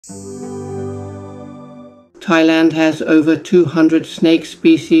Thailand has over 200 snake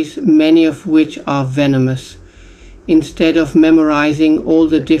species, many of which are venomous. Instead of memorizing all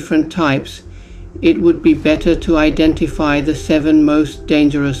the different types, it would be better to identify the 7 most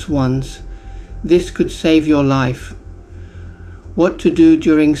dangerous ones. This could save your life. What to do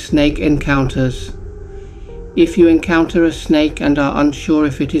during snake encounters? If you encounter a snake and are unsure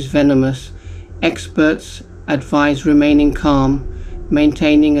if it is venomous, experts advise remaining calm,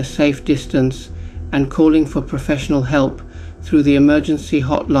 maintaining a safe distance, and calling for professional help through the emergency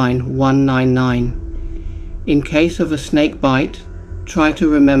hotline 199. In case of a snake bite, try to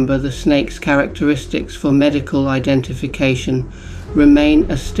remember the snake's characteristics for medical identification, remain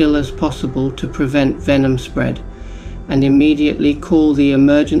as still as possible to prevent venom spread, and immediately call the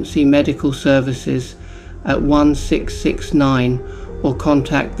emergency medical services at 1669 or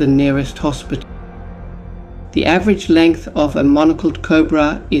contact the nearest hospital. The average length of a monocled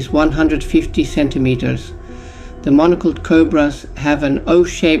cobra is 150 centimeters. The monocled cobras have an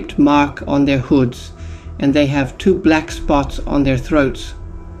O-shaped mark on their hoods, and they have 2 black spots on their throats.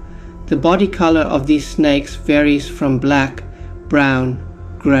 The body color of these snakes varies from black, brown,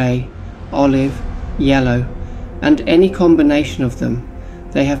 gray, olive, yellow, and any combination of them.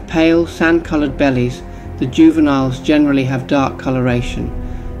 They have pale, sand-colored bellies. The juveniles generally have dark coloration.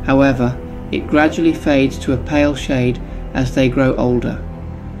 However, it gradually fades to a pale shade as they grow older.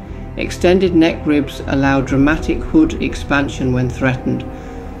 Extended neck ribs allow dramatic hood expansion when threatened.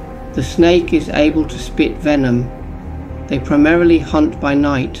 The snake is able to spit venom. They primarily hunt by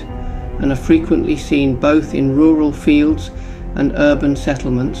night and are frequently seen both in rural fields and urban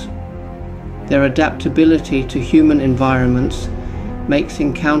settlements. Their adaptability to human environments makes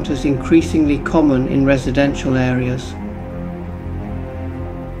encounters increasingly common in residential areas.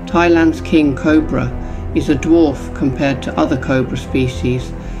 Thailand's king cobra is a dwarf compared to other cobra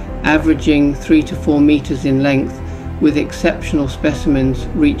species, averaging 3 to 4 meters in length, with exceptional specimens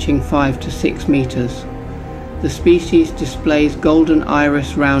reaching 5 to 6 meters. The species displays golden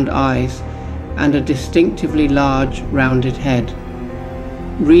iris round eyes and a distinctively large rounded head.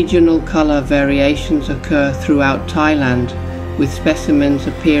 Regional color variations occur throughout Thailand, with specimens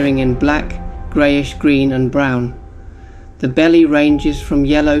appearing in black, grayish green and brown. The belly ranges from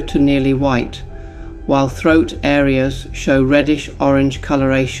yellow to nearly white, while throat areas show reddish-orange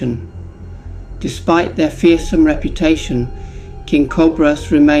coloration. Despite their fearsome reputation, king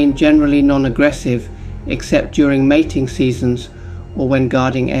cobras remain generally non-aggressive except during mating seasons or when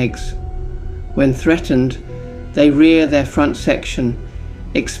guarding eggs. When threatened, they rear their front section,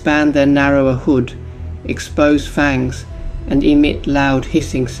 expand their narrower hood, expose fangs, and emit loud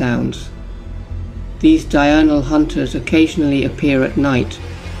hissing sounds. These diurnal hunters occasionally appear at night,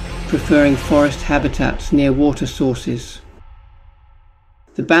 preferring forest habitats near water sources.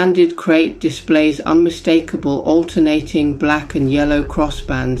 The banded krait displays unmistakable alternating black and yellow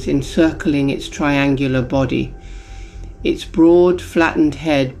crossbands encircling its triangular body. Its broad, flattened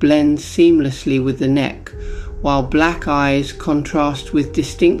head blends seamlessly with the neck, while black eyes contrast with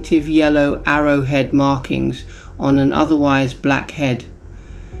distinctive yellow arrowhead markings on an otherwise black head.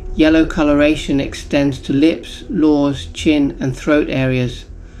 Yellow coloration extends to lips, lores, chin and throat areas.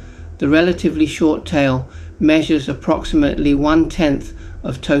 The relatively short tail measures approximately 1/10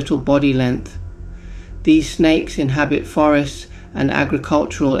 of total body length. These snakes inhabit forests and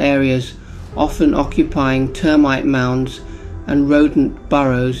agricultural areas, often occupying termite mounds and rodent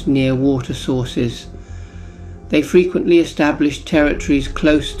burrows near water sources. They frequently establish territories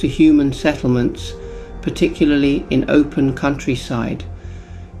close to human settlements, particularly in open countryside.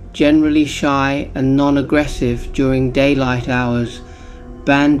 Generally shy and non-aggressive during daylight hours,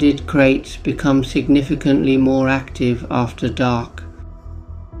 banded kraits become significantly more active after dark.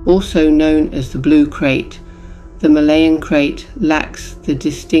 Also known as the blue krait, the Malayan krait lacks the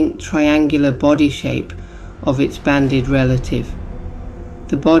distinct triangular body shape of its banded relative.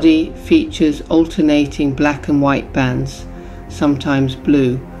 The body features alternating black and white bands, sometimes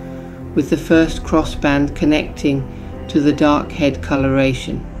blue, with the first crossband connecting to the dark head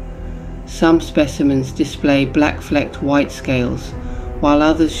coloration. Some specimens display black-flecked white scales, while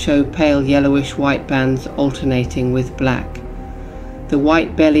others show pale yellowish white bands alternating with black. The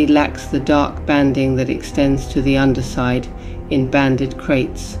white belly lacks the dark banding that extends to the underside in banded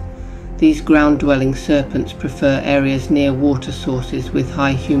kraits. These ground-dwelling serpents prefer areas near water sources with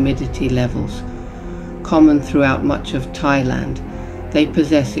high humidity levels. Common throughout much of Thailand, they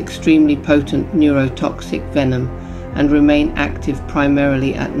possess extremely potent neurotoxic venom and remain active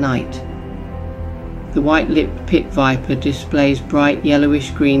primarily at night. The white-lipped pit viper displays bright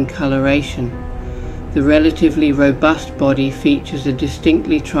yellowish-green coloration. The relatively robust body features a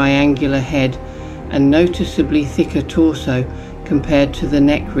distinctly triangular head and noticeably thicker torso compared to the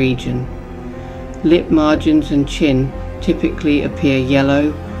neck region. Lip margins and chin typically appear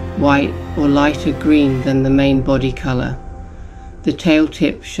yellow, white or lighter green than the main body colour. The tail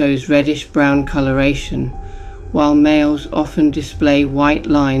tip shows reddish-brown coloration, while males often display white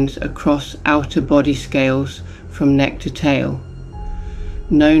lines across outer body scales from neck to tail.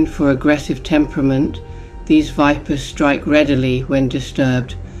 Known for aggressive temperament, these vipers strike readily when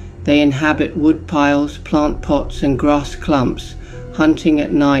disturbed. They inhabit wood piles, plant pots and grass clumps, hunting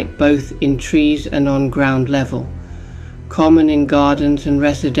at night both in trees and on ground level. Common in gardens and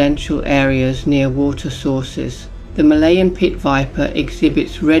residential areas near water sources. The Malayan pit viper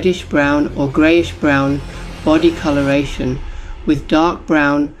exhibits reddish-brown or greyish-brown body coloration with dark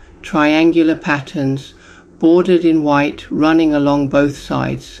brown triangular patterns bordered in white running along both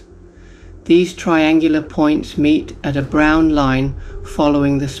sides. These triangular points meet at a brown line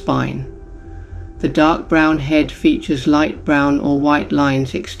following the spine. The dark brown head features light brown or white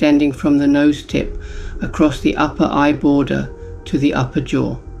lines extending from the nose tip across the upper eye border to the upper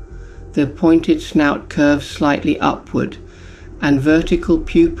jaw. The pointed snout curves slightly upward, and vertical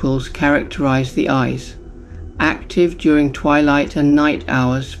pupils characterize the eyes. Active during twilight and night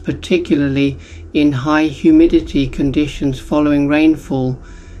hours, particularly in high humidity conditions following rainfall,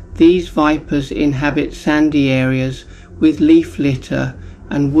 these vipers inhabit sandy areas with leaf litter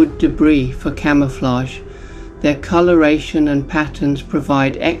and wood debris for camouflage. Their coloration and patterns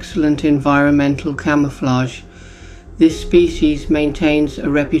provide excellent environmental camouflage. This species maintains a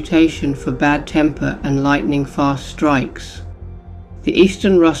reputation for bad temper and lightning-fast strikes. The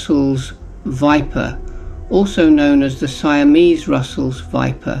eastern Russell's viper, also known as the Siamese Russell's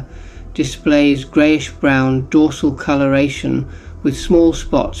viper, displays greyish-brown dorsal coloration with small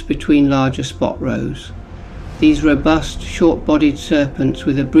spots between larger spot rows. These robust, short-bodied serpents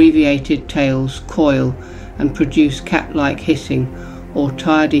with abbreviated tails coil and produce cat-like hissing or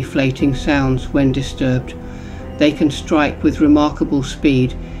tire-deflating sounds when disturbed. They can strike with remarkable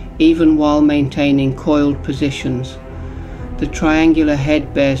speed, even while maintaining coiled positions. The triangular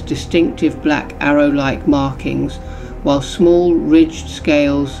head bears distinctive black arrow-like markings, while small ridged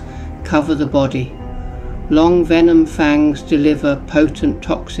scales cover the body. Long venom fangs deliver potent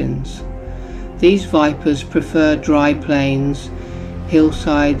toxins. These vipers prefer dry plains,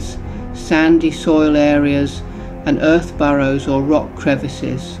 hillsides, sandy soil areas, and earth burrows or rock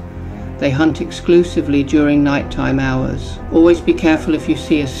crevices. They hunt exclusively during nighttime hours. Always be careful if you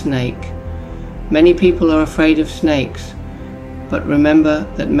see a snake. Many people are afraid of snakes, but remember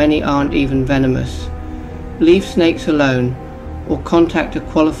that many aren't even venomous. Leave snakes alone, or contact a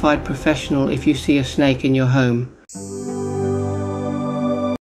qualified professional if you see a snake in your home.